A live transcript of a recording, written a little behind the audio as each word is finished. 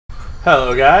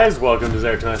Hello guys, welcome to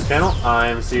Zaretameth's channel.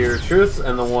 I'm Seer Truth,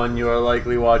 and the one you are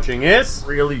likely watching is...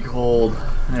 Really cold.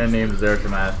 And named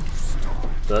Zaretameth.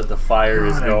 The fire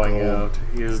is going out.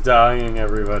 He is dying,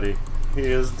 everybody. He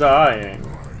is dying.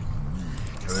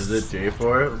 Was it J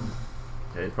for it?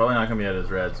 Okay, he's probably not going to be at his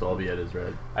red, so I'll be at his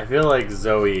red. I feel like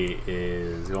Zoe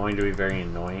is going to be very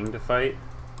annoying to fight.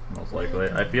 Most likely.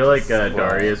 I feel like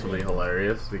Darius will be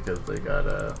hilarious because they got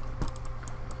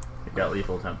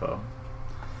lethal tempo.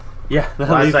 Yeah,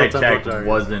 last I checked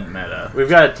wasn't meta. We've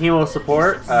got Teemo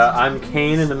Support. I'm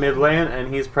Kayn in the mid lane,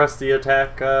 and he's pressed the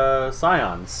attack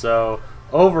Sion. So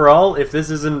overall, if this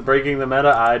isn't breaking the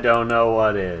meta, I don't know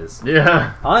what is.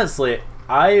 Yeah. Honestly,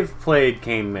 I've played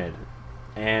Kayn mid,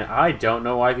 and I don't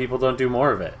know why people don't do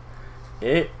more of it.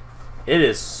 It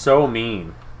is so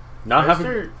mean. Not having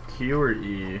there Q or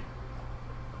E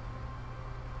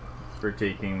for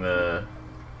taking the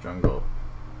jungle.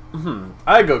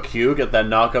 I go Q, get that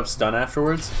knock-up stun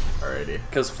afterwards. Alrighty.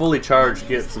 Because fully charged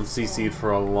gets them CC'd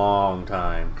for a long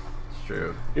time. It's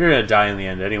true. You're gonna die in the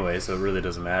end anyway, so it really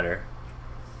doesn't matter.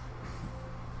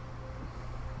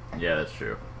 Yeah, that's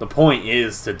true. The point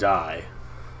is to die.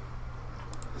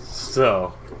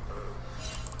 So,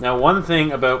 now one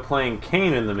thing about playing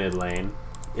Kayn in the mid lane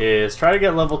is try to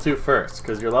get level 2 first,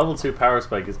 because your level 2 power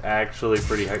spike is actually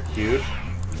pretty huge.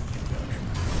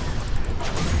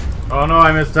 Oh no,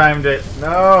 I mistimed it.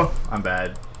 No! I'm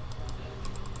bad.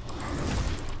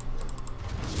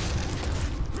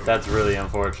 That's really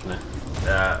unfortunate.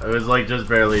 Yeah, it was like just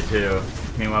barely 2.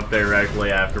 Came up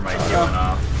directly after my Q went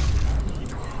off.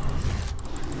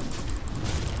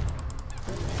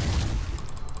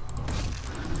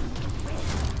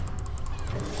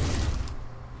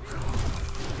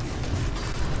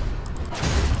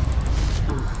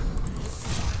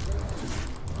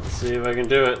 Let's see if I can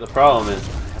do it. The problem is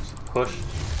push.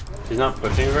 She's not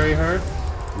pushing very hard.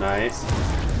 Nice.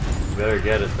 You better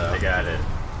get it though. I got it.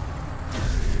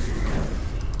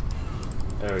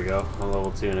 There we go. I'm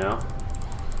level 2 now.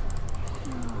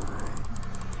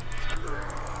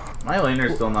 My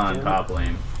laner's still not on top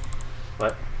lane.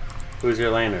 What? Who's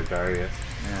your laner, Darius?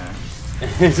 Yeah.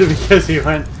 Is it because he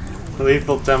went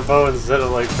lethal tempo instead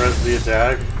of like press the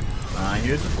attack?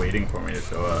 He was just waiting for me to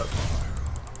show up.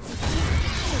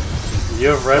 You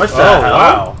have red. What's that? Hell?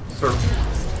 Wow.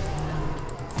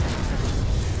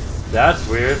 That's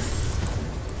weird.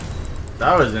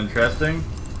 That was interesting.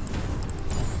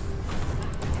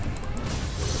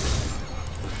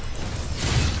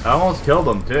 I almost killed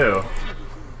him too.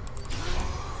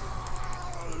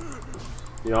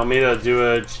 You want me to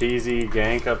do a cheesy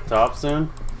gank up top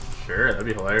soon? Sure, that'd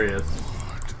be hilarious.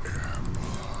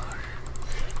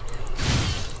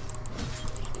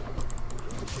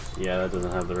 Yeah, that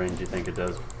doesn't have the range you think it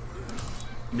does.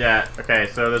 Yeah, okay,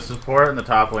 so the support and the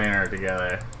top lane are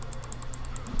together.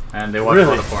 And they watch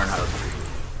Really? the foreign house.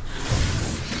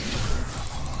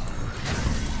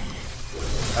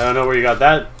 I don't know where you got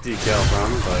that detail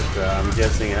from, but I'm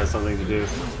guessing it has something to do.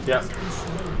 Yep.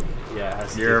 Yeah, it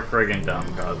has to. You're friggin' dumb,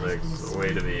 Kha'Zix.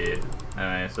 Way to be.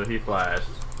 Anyway, so he flashed.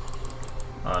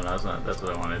 Oh no, that's not. That's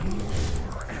what I wanted.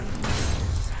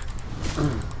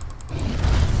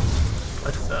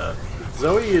 What's up?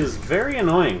 Zoe is very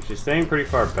annoying. She's staying pretty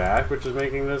far back, which is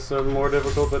making this more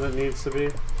difficult than it needs to be.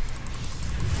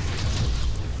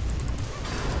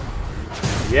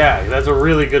 Yeah, that's a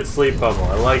really good sleep bubble.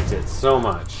 I liked it so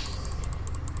much.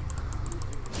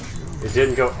 It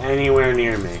didn't go anywhere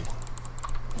near me.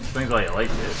 Seems like I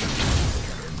liked it.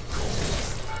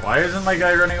 Why isn't my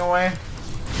guy running away?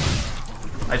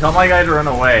 I tell my guy to run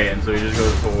away, and so he just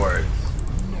goes towards.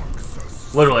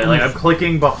 Literally, like, I'm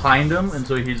clicking behind him, and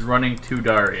so he's running to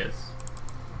Darius.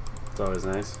 It's always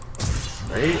nice.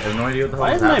 Right? I have no idea what the hell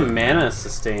Why is is my happening. mana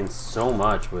sustained so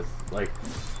much with, like...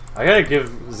 I gotta give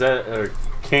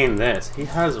Kayn this. He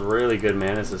has really good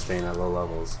mana sustain at low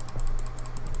levels.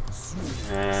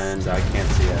 And I can't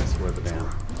see us. Where the damn.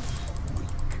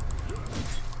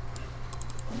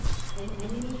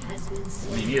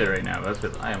 Me neither right now, but that's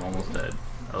because I am almost dead.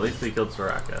 At least we killed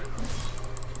Soraka.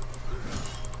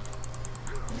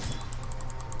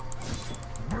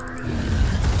 I'm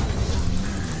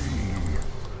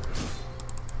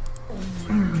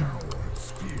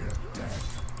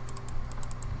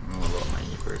gonna roll my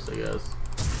E first, I guess.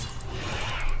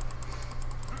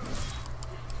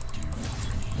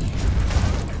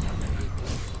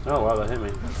 Oh wow, that hit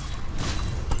me.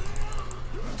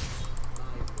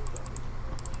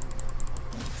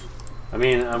 I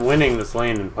mean, I'm winning this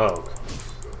lane in poke,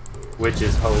 which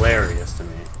is hilarious to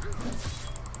me.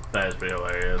 That is pretty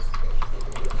hilarious.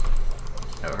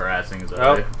 Oh, harassing Zoe.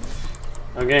 Oh.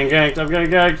 I'm getting ganked. I'm getting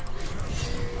ganked.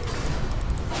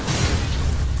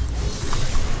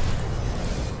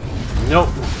 Nope.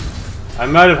 I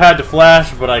might have had to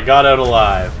flash, but I got out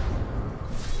alive.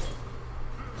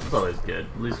 That's always good.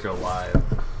 At least you're alive.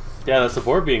 Yeah, the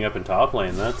support being up in top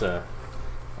lane, that's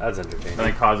entertaining. I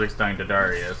think Kozik's dying to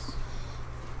Darius.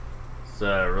 It's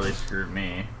really screwed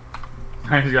me.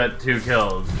 He's got 2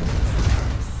 kills.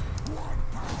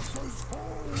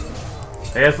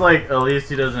 I guess, like, at least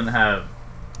he doesn't have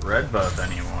red buff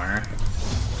anymore.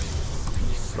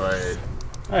 But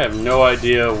I have no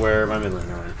idea where my mid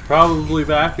laner went. Probably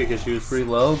back because she was pretty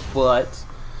low, but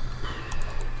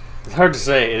it's hard to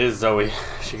say. It is Zoe.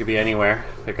 She could be anywhere.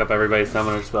 Pick up everybody's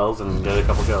summoner spells and get a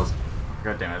couple kills.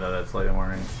 God damn it, I thought that's Light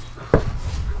Warning.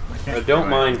 I don't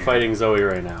mind fighting Zoe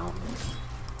right now.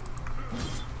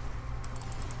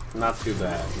 Not too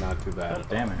bad. Not too bad. God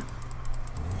damn it.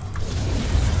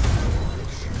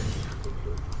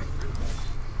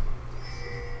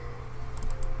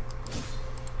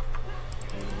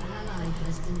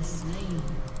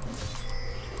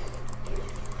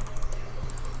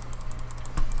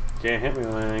 Can't hit me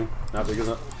with anything. Not because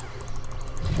of...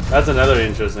 That's another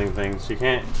interesting thing. She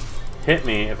can't hit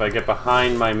me if I get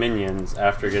behind my minions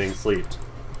after getting sleeped.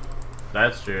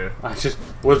 That's true. I just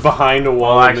was behind a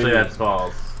wall. Well, actually, that's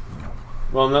false.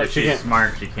 Well, no, if she's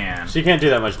smart, she can. She can't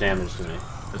do that much damage to me.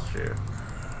 That's true.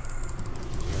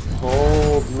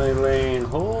 Hold my lane.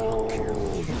 Hold. Yeah,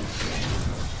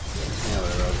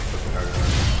 whatever. I'll just put the card on.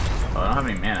 Oh, I don't have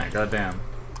any mana. Goddamn.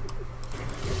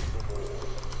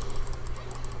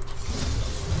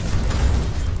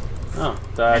 Oh,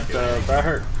 that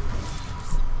hurt.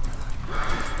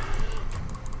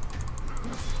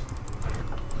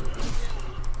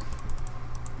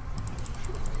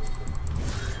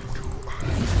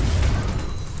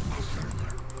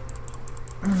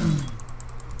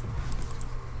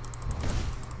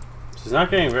 She's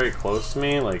not getting very close to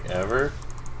me, like, ever.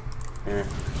 Here.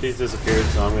 She's disappeared,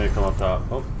 so I'm gonna come up top.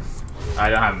 Oh. I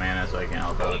don't have mana, so I can't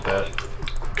help out with that.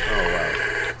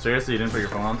 Oh, wow. Seriously, you didn't put your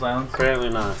phone on silence? Apparently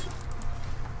not.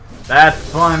 That's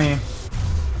funny.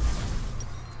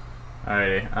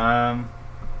 Alrighty,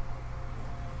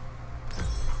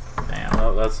 damn.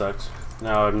 Oh, that sucked.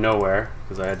 Now I'm nowhere,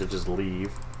 because I had to just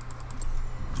leave.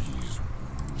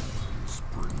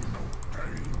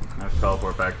 I have to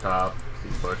teleport back top.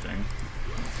 He's pushing.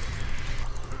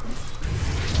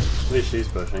 At least she's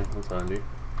pushing. That's handy.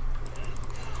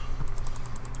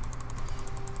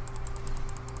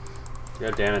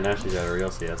 God damn it, now she's got a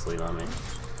real CS lead on me.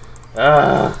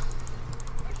 Ah!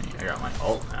 I got my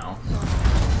ult now.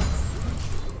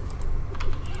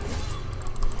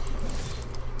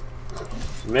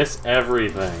 Miss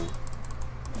everything.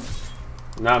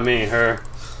 Not me, her.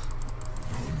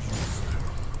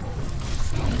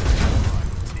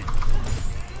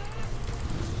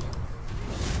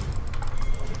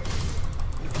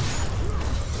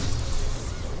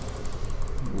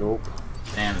 Nope.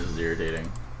 Damn, this is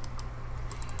irritating.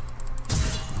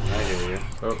 I hear you.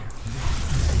 Oh.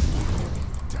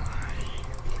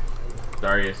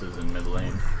 Darius is in mid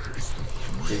lane.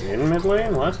 He's in mid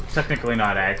lane? What? Technically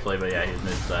not actually, but yeah, he's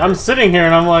mid side. I'm sitting here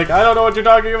and I'm like, I don't know what you're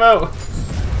talking about.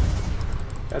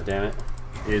 God damn it.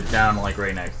 He's down like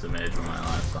right next to mid when I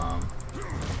last saw him.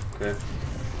 Okay.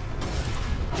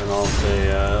 Then I'll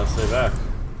stay back.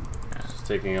 Yeah. Just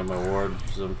taking up my ward,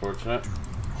 which is unfortunate.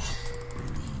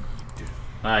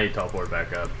 Ah, he teleported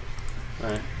back up.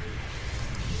 Alright.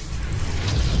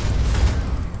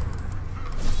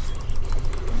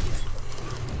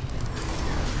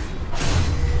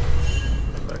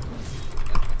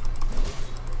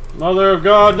 Mother of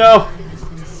God, no!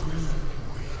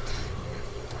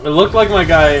 It looked like my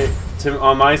guy,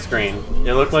 on my screen,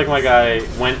 it looked like my guy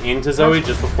went into Zoe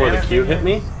just before the Q hit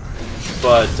me.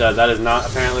 But that is not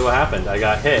apparently what happened. I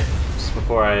got hit just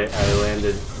before I went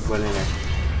in there.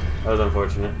 That was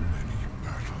unfortunate.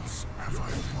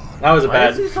 That was a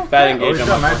bad engagement. Oh, he's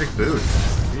got magic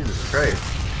boost. Jesus Christ.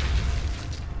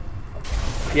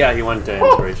 Yeah, he went to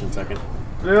inspiration second.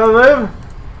 Did I live?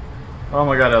 Oh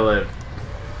my god, I lived.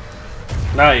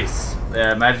 Nice.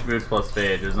 Yeah, magic boost plus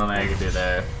fade. There's nothing I can do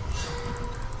there.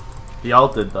 He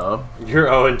ulted though. You're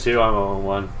 0-2, I'm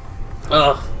 0-1.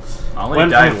 Ugh. I only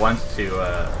died once to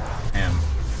him.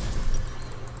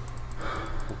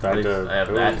 I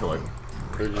have that to look.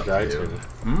 Who did you die to?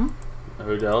 Hmm?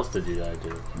 Who else did you die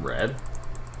to? Red.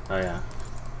 Oh yeah.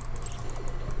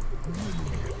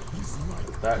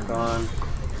 That gone.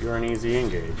 You're an easy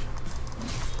engage.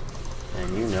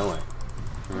 And you know it.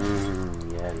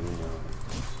 Yeah, you know it.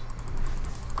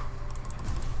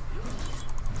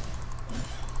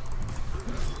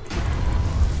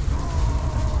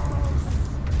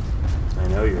 I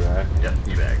know you're back. Yep,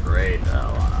 you back. Great.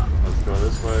 Let's go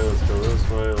this way, let's go this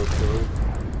way, let's go.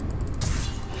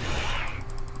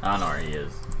 I don't know where he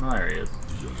is. Oh, there he is.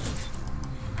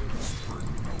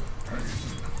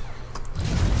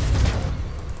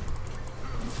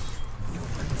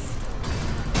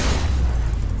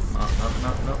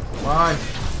 No. Why?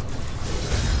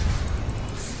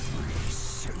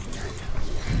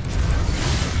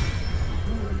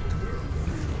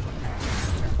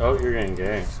 Oh, you're getting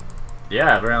gay.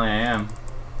 Yeah, apparently I am.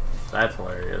 That's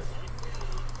hilarious.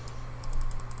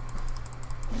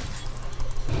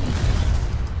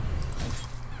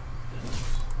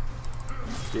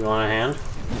 Do you want a hand?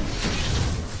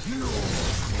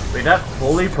 Wait, that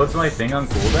fully puts my thing on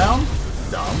cooldown?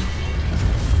 Dumb.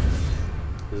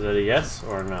 Is it a yes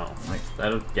or a no? Like, I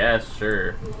don't guess,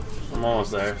 sure. I'm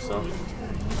almost there, so. You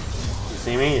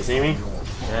see me? You see me?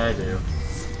 Yeah, I do.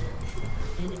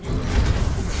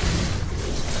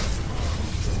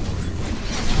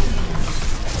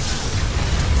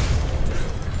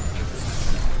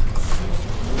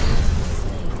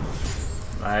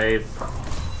 Nice.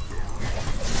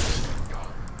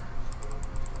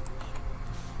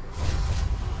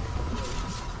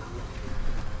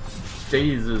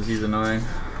 Jesus, he's annoying.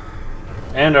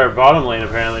 And our bottom lane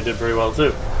apparently did pretty well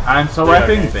too. I'm so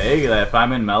effing big that if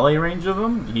I'm in melee range of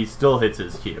him, he still hits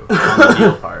his Q on the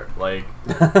heal part. Like,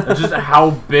 that's just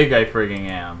how big I frigging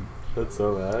am. That's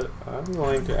so bad. I'm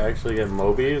going to actually get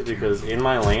Mobies because in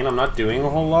my lane I'm not doing a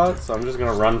whole lot, so I'm just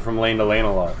gonna run from lane to lane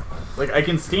a lot. Like, I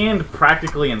can stand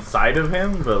practically inside of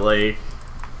him, but like,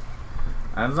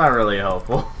 that's not really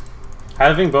helpful.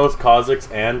 Having both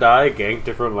Kha'Zix and I gank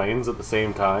different lanes at the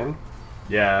same time.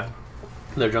 Yeah.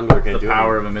 Their jungler can't do it. The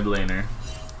power of a mid laner.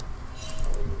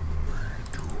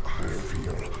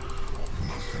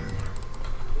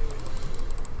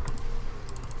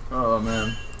 Oh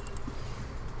man.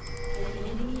 An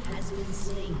enemy has been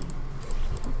slain.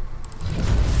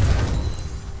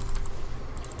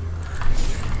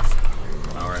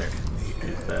 Alright.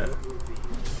 Use that.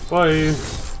 Bye.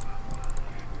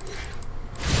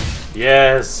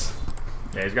 Yes.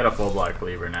 Yeah, he's got a full block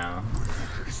cleaver now.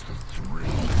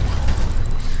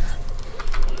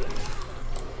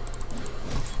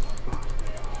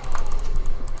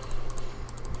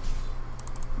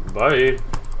 Bye.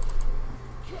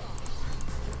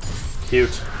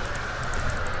 Cute.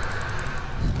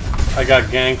 I got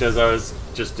ganked as I was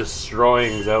just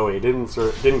destroying Zoe. Didn't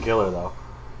kill her though.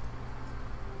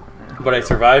 But I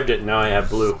survived it. Now I have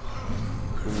blue.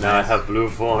 Now I have blue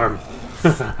form.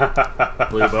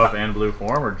 Blue buff and blue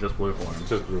form, or just blue form?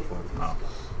 Just blue form. Oh.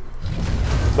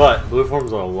 But blue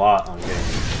form's a lot on game.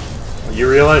 You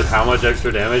realize how much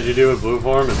extra damage you do with blue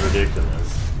form is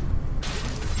ridiculous.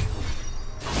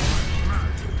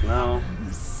 No.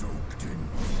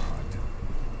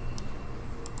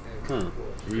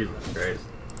 Jesus Christ.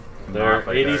 Their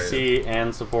ADC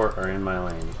and support are in my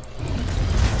lane.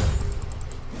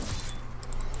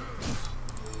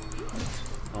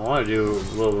 I want to do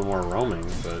a little bit more roaming,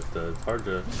 but it's hard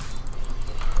to...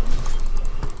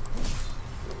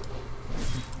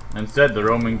 Instead, the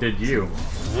roaming did you.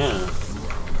 Yeah.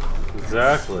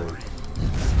 Exactly.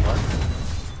 What?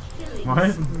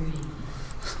 What?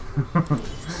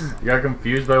 You got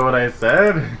confused by what I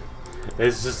said?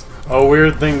 It's just a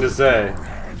weird thing to say.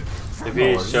 If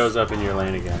he shows up in your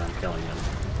lane again, I'm killing him.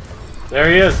 There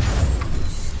he is!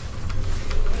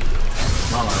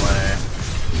 I'm on my way.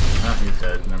 Oh, he's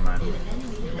dead. Never mind.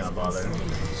 I'm gonna bother.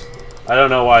 I don't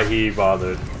know why he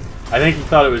bothered. I think he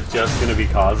thought it was just gonna be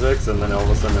Kha'Zix, and then all of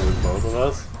a sudden it was both of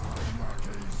us.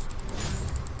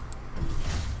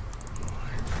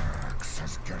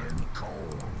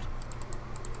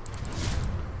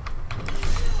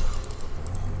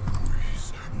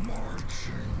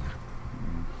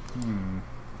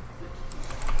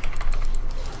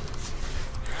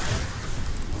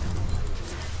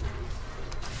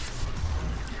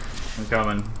 I'm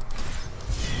coming.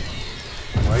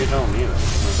 Why are you telling me that?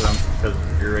 Because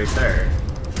you're right there.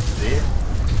 See?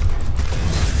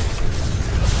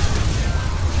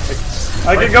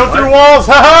 I can go through walls!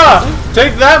 Haha!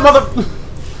 Take that, mother...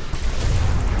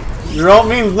 Your ult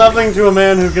means nothing to a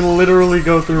man who can literally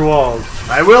go through walls.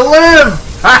 I will live!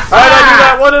 Why did I do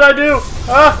that? What did I do?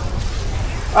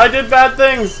 Ah! I did bad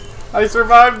things. I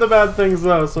survived the bad things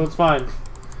though, so it's fine.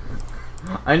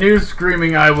 I knew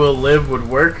screaming "I will live" would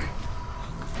work.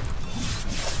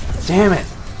 Damn it!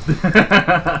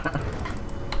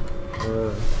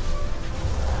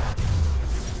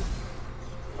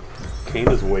 Kayn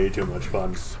is way too much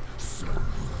fun.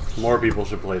 More people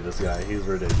should play this guy. He's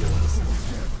ridiculous.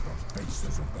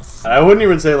 I wouldn't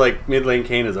even say like mid lane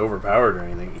Kayn is overpowered or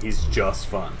anything. He's just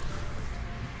fun.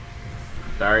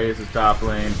 Darius is top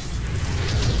lane.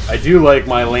 I do like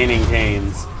my laning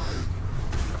Kayns.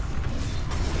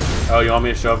 Oh, you want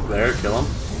me to show up there, kill him?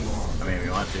 I mean, if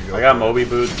you want to go. I got Moby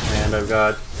boots and I've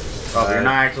got. Oh, but you're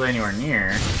not actually anywhere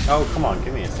near. Oh, come on,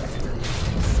 give me a second.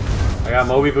 I got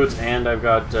Moby boots and I've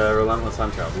got Relentless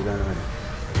Hunter. I'll be there in a minute.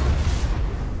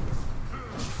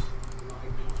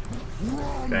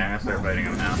 Okay, I'm gonna start fighting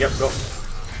him now. Yep, go.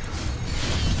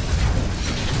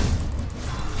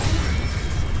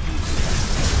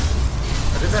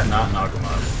 How did that not knock him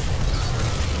up?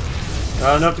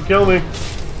 Not enough to kill me.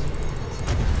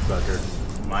 Sucker.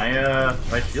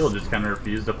 My shield just kind of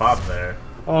refused to pop there.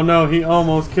 Oh no, he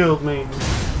almost killed me.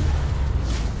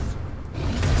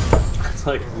 It's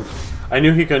like, I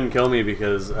knew he couldn't kill me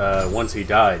because once he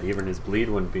died, even his bleed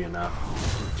wouldn't be enough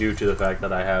due to the fact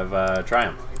that I have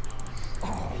Triumph.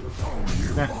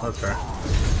 Yeah, that's fair.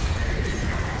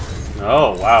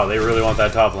 Oh wow, they really want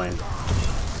that top lane.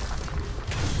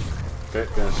 Okay,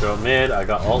 gonna show up mid. I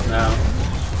got ult now.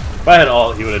 If I had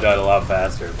ult, he would have died a lot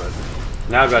faster, but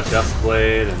now I've got Just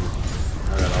Blade and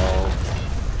I got ult.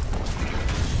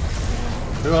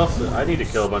 Who else? I need to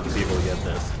kill a bunch of people to get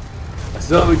this. I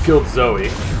still haven't killed Zoe.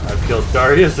 I've killed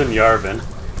Darius and Yarvin.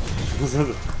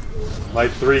 My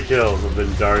 3 kills have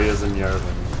been Darius and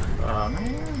Yarvin. Oh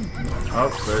man. Oh,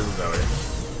 there's Zoe.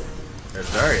 There's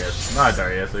Darius. Not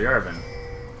Darius, or Yarvin.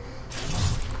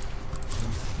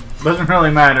 Doesn't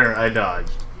really matter, I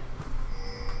dodged.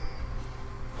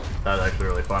 That was actually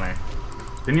really funny.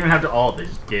 Didn't even have to ult, they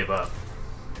just gave up.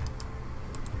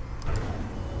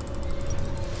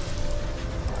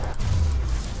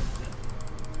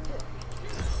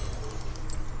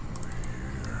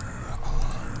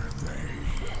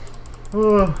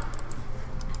 Alright,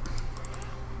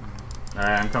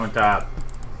 I'm coming top.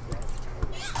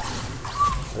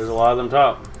 There's a lot of them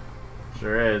top.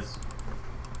 Sure is.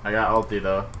 I got ulti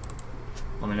though.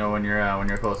 Let me know when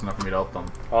you're close enough for me to ult them.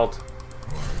 Ult.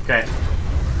 Okay.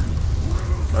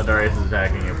 Oh, Darius is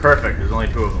attacking you. Perfect. There's only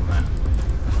 2 of them then.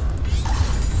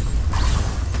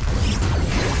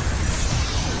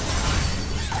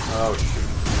 Oh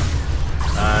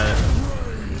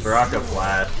shoot. Baraka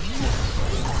flash.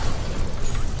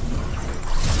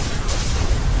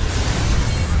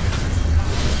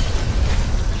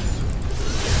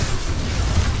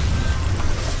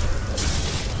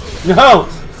 No!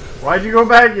 Why'd you go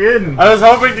back in? I was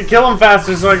hoping to kill him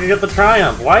faster so I could get the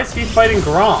Triumph. Why is he fighting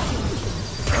Grom?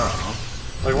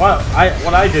 Oh. Like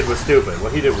what I did was stupid.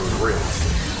 What he did was real.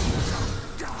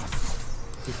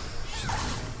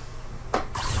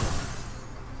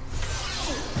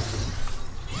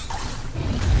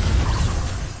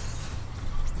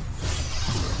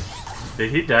 Did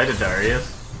he die to Darius?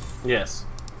 Yes.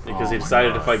 Because Oh he my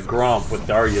decided to God. fight Gromp with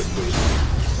Darius boots.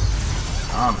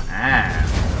 Oh man.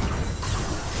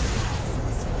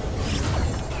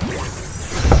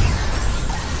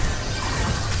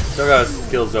 Still gotta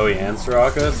kill Zoe and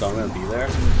Soraka, so I'm gonna be there.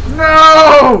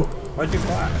 No! Why'd you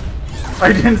flash?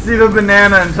 I didn't see the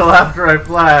banana until after I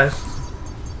flashed.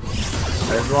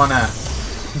 I just wanna...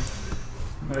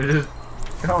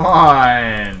 Come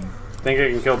on! Think I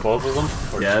can kill both of them?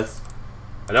 Or Yes.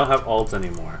 I don't have ult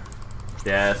anymore.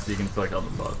 Yes, you can still kill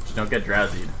them both. Just don't get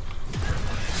drowsied.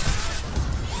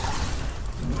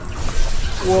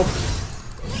 Whoop.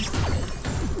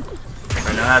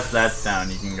 Alright, now that's down.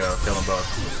 You can go kill them both.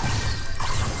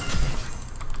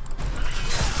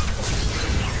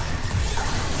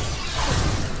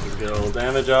 Get a little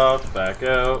damage off, back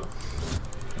out.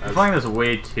 I'm playing this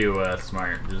way too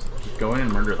smart. Just go in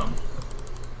and murder them.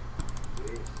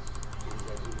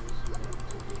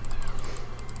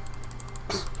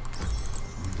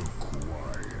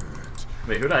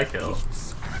 Wait, who did I kill?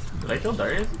 Did I kill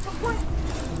Darius at some point?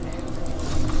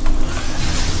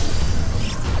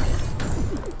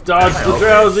 Dodge the Okay.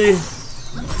 drowsy!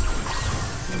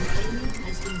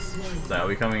 So, I'll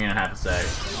be coming in half a sec.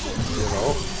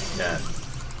 Yeah,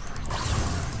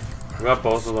 We got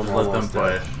both of them let them almost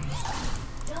dead. push.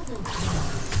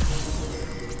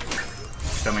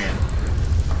 Coming in.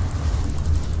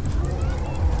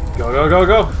 Go, go, go,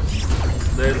 go!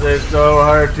 This is so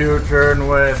hard to turn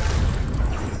with.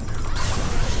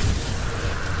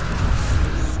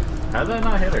 How did I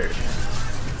not hit her?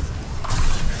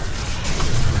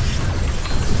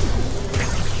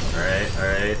 Alright,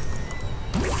 alright.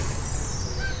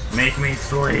 Make me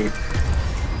sleep.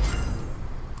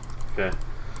 Okay.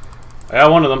 I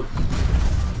got one of them.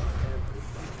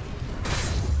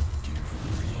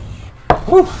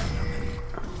 Whew.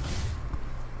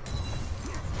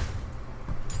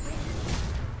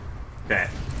 Okay.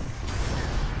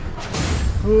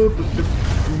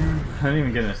 I didn't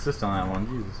even get an assist on that one,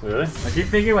 Jesus. Really? I keep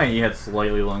thinking my E had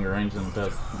slightly longer range than it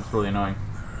does. It's really annoying.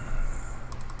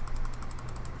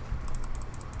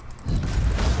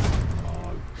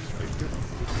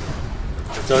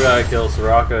 Still gotta kill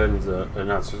Soraka and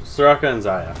not Soraka and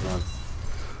Xayah. No,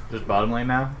 Just bottom lane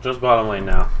now? just bottom lane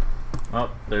now.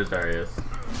 Oh, there's Darius.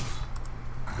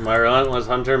 My relentless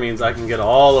hunter means I can get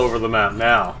all over the map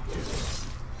now.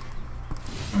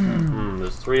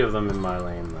 There's 3 of them in my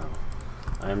lane though.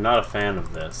 I am not a fan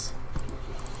of this.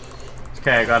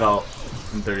 Okay, I got ult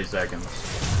in 30 seconds.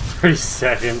 30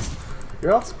 seconds.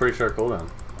 Your ult's a pretty short cooldown.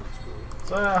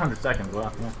 So 100 seconds,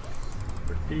 well, yeah.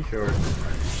 Pretty short.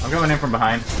 I'm coming in from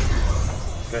behind.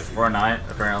 Okay. Or not.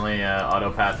 Apparently,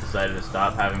 Autopath decided to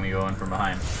stop having me go in from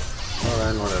behind. Well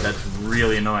then, whatever. That's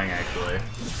really annoying, actually.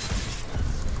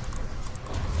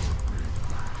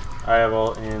 I have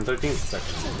ult in 13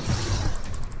 seconds.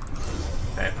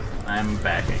 Okay, I'm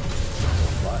backing.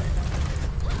 Why?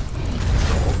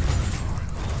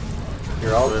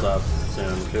 Your ult's up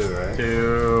soon too, right?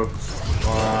 2,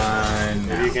 1.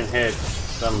 Maybe you can hit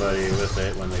somebody with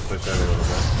it when they push out a little bit.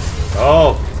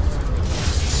 Oh!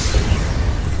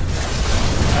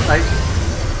 That's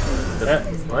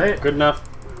nice. What? Good enough.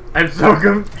 I'm so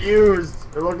confused.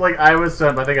 It looked like I was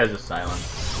stunned, but I think I was just silent.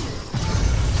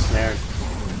 Snared.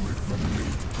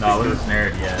 No, I wasn't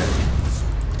snared yet.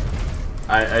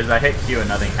 As I hit Q and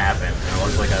nothing happened, and it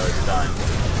looked like I was stunned. I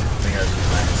think I was just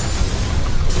silent.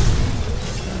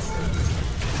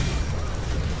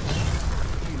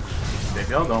 If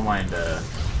y'all don't mind,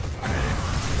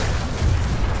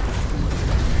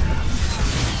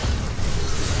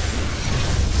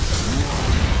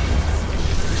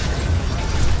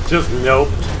 Just nope.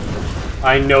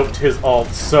 I noped his ult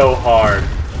so hard.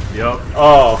 Yup.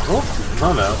 Oh,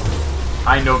 I'm out.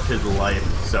 I noped his life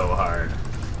so hard.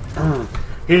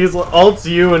 He's ults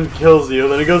you and kills you,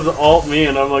 then he goes to ult me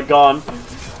and I'm like gone.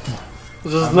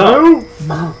 Just no.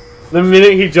 The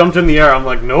minute he jumped in the air, I'm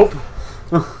like, nope.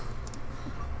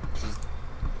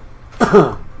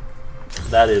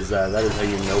 That is how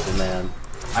you nope a man.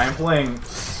 I am playing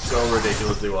so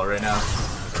ridiculously well right now.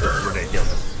 It's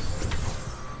ridiculous.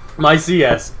 My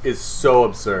CS is so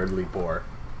absurdly poor.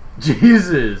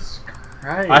 Jesus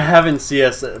Christ. I haven't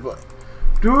CS.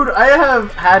 Dude, I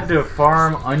have had to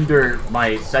farm under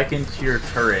my second tier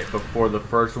turret before the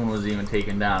first one was even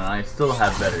taken down, and I still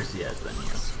have better CS than you.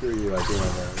 Screw you, I do my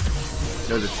best.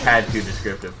 It was a tad too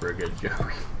descriptive for a good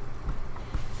joke.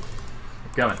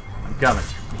 I'm coming. I'm coming.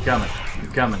 I'm coming.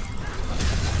 I'm coming.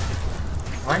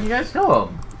 Why didn't you guys kill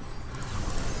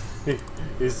him?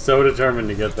 He's so determined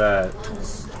to get that.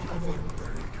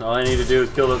 All I need to do is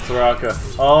kill that Soraka.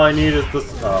 All I need is this.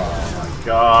 Oh my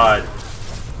god.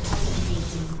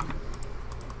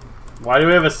 Why do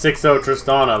we have a 6-0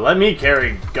 Tristana? Let me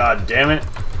carry, god damn it.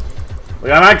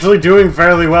 Like, I'm actually doing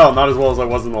fairly well. Not as well as I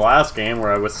was in the last game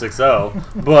where I was 6-0.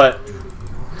 But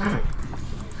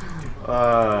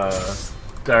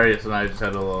Darius and I just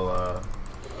had a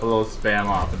little spam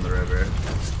off in the river.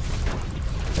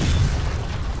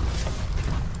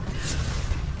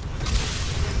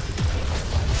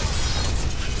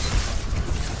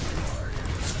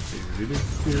 do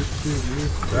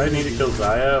I need to kill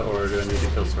Xayah or do I need to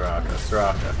kill Soraka?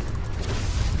 Soraka.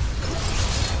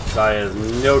 Xayah has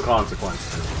no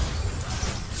consequences.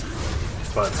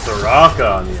 But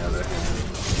Soraka, on the other hand.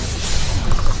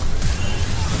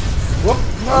 Whoop!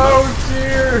 No,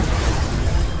 Seer!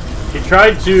 He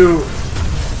tried to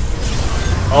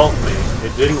ult me.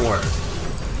 It didn't work.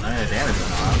 I mean, the damage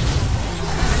went off.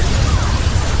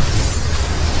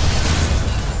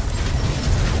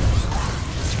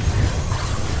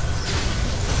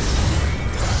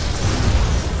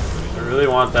 I really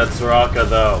want that Soraka,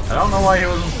 though. I don't know why he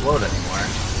wasn't slowed anymore.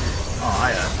 Oh,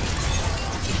 hiya.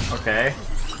 Okay.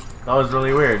 That was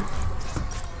really weird.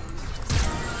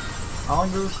 How long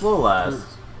does the slow last?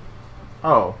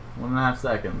 Oh, 1.5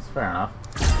 seconds. Fair enough.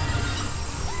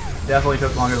 Definitely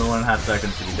took longer than 1.5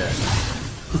 seconds to be dead.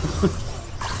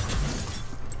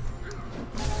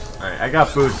 Alright, I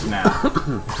got boots now.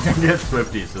 I can get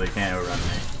Swifties so they can't outrun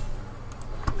me.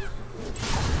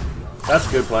 That's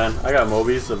a good plan. I got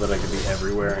Mobies so that I can be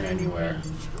everywhere and anywhere.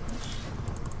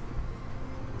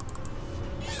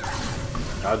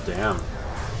 God damn.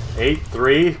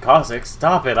 8-3? Cossack,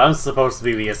 stop it. I'm supposed to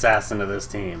be the assassin of this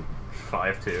team.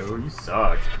 5-2. You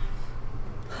suck.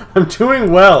 I'm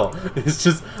doing well. It's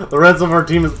just the rest of our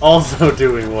team is also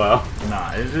doing well.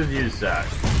 Nah, it's just you suck.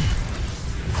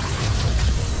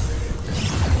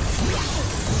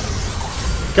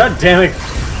 God damn it.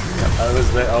 I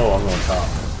was there. Oh, I'm going top.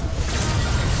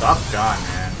 Top's gone,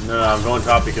 man. No, I'm going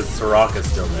top because Soraka's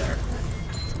still there.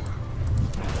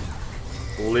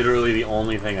 Literally the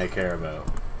only thing I care about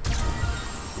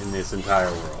in this entire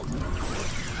world.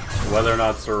 Whether or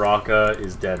not Soraka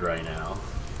is dead right now.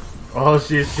 Oh,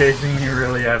 she's chasing me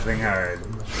really effing hard.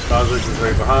 Cosmic is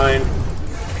right behind.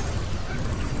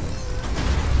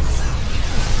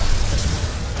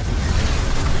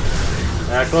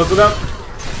 Close it up.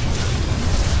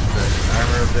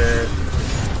 Armor a bit.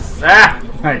 Ah!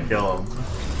 I kill him.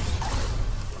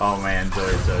 Oh man,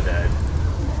 Zoe's so dead.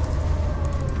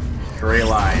 Straight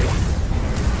line.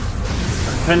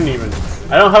 I couldn't even.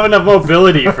 I don't have enough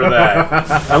mobility for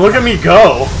that. And look at me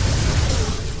go.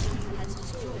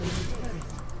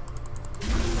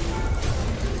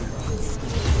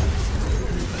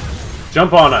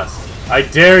 Jump on us. I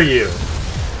dare you.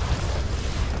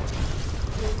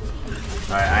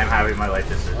 Alright, I'm having my life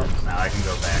decisions. Now I can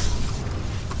go back.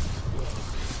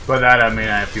 By that I mean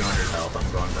I have 200 health.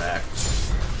 I'm going back.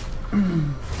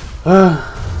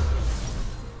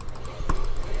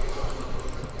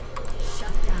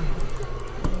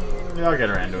 Yeah, I'll get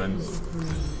around to it.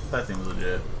 That seems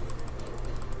legit.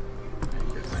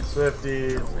 Get my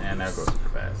Swifties, and now go super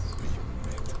fast.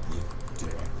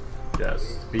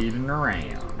 Just speeding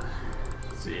around.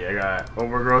 Let's see, I got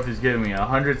Overgrowth. He's giving me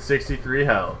 163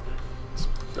 health.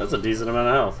 That's a decent amount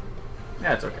of health.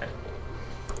 Yeah, it's okay.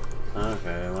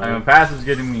 Okay. Well, I mean, Passive's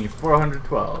getting me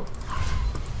 412.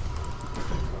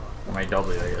 Or my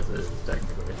W, I guess it is,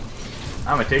 technically.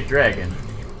 I'm gonna take Dragon.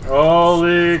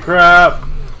 holy crap!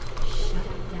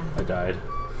 I died.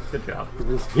 Good job.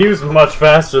 He was much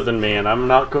faster than me, and I'm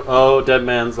not oh, dead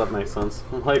man's, that makes sense.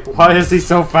 I'm like, why is he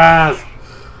so fast?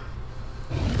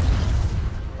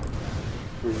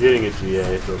 We're getting a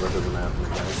GA, so that doesn't happen,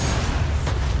 guys.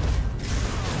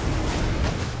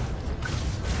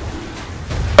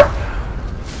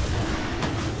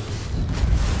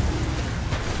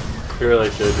 He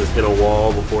really should have just hit a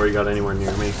wall before he got anywhere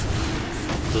near me.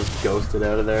 Just ghosted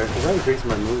out of there. Because that increased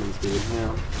my movement speed,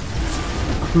 yeah.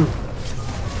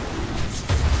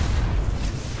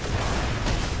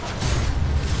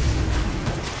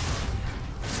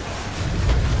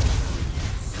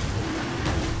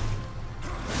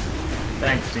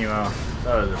 Thanks, Teemo.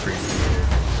 That was appreciated.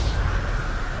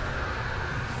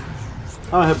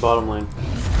 Oh, I hit bottom lane.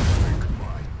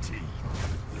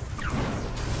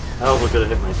 I also could have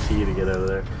hit my T to get out of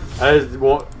there. I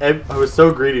was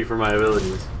so greedy for my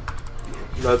abilities.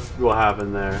 That's what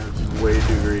happened there. I was way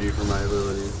too greedy for my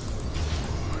abilities.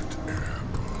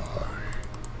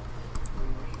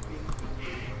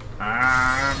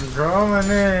 I'm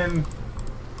going in.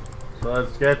 So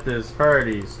let's get this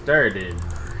party started.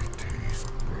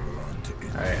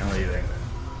 Alright, I'm leaving.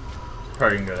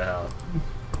 Party can go to hell.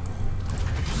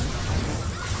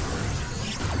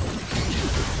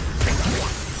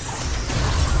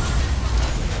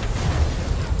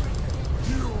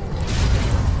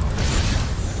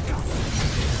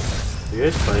 Are you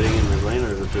guys fighting in the lane, or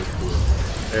is it just blue?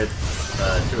 It's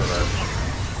two of us.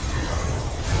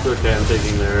 It's okay, I'm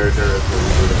taking their turret.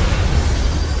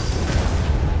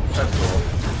 That's cool.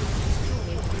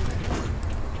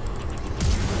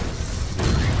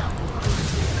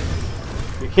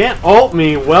 You can't ult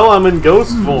me while I'm in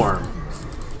ghost form.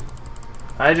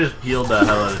 I just peeled the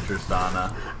hell out of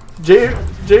Tristana.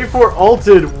 J4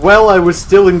 ulted while I was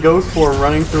still in ghost form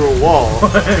running through a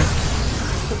wall.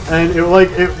 And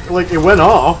it went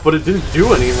off, but it didn't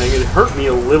do anything. It hurt me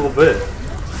a little bit.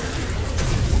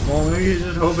 Well, maybe he's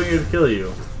just hoping it'd kill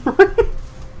you.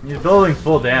 He's building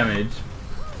full damage.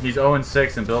 He's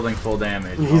 0-6 and building full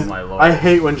damage. Oh my lord. I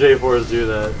hate when J4s do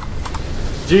that.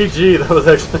 GG, that was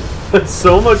actually that's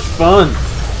so much fun.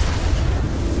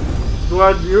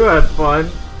 Glad you had fun.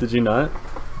 Did you not?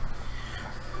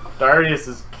 Darius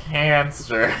is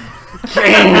cancer.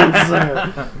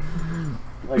 Cancer!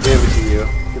 I gave it to you.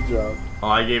 Good job. Oh,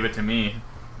 I gave it to me.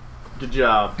 Good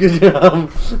job. Good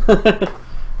job.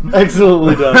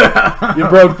 Excellently done. You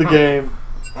broke the game.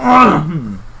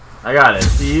 I got it.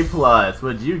 C+.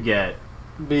 What'd you get?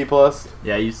 B+.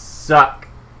 Yeah, you suck.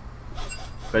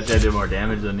 Bet you I did more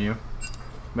damage than you.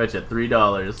 Bet you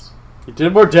 $3. You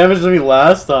did more damage than me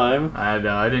last time. I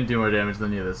know, I didn't do more damage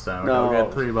than you this time. No. I'll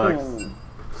get $3.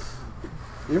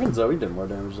 Even Zoe did more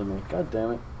damage than me. God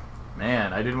damn it.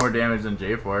 Man, I did more damage than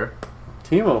J4.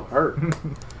 Teemo hurt.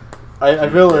 I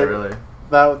feel like really.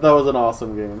 that was an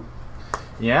awesome game.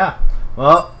 Yeah.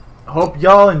 Well, hope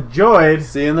y'all enjoyed.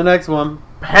 See you in the next one.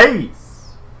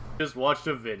 Peace! Just watched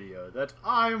a video that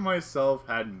I myself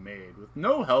had made with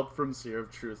no help from Seer of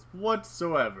Truth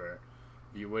whatsoever.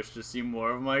 If you wish to see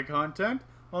more of my content,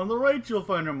 on the right you'll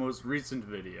find our most recent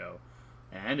video.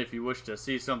 And if you wish to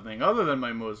see something other than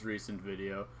my most recent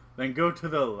video, then go to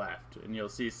the left and you'll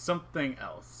see something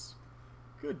else.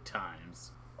 Good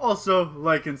times. Also,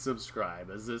 like and subscribe,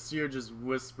 as this Seer just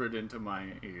whispered into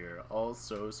my ear, all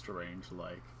so strange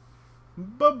like.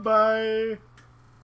 Bye-bye.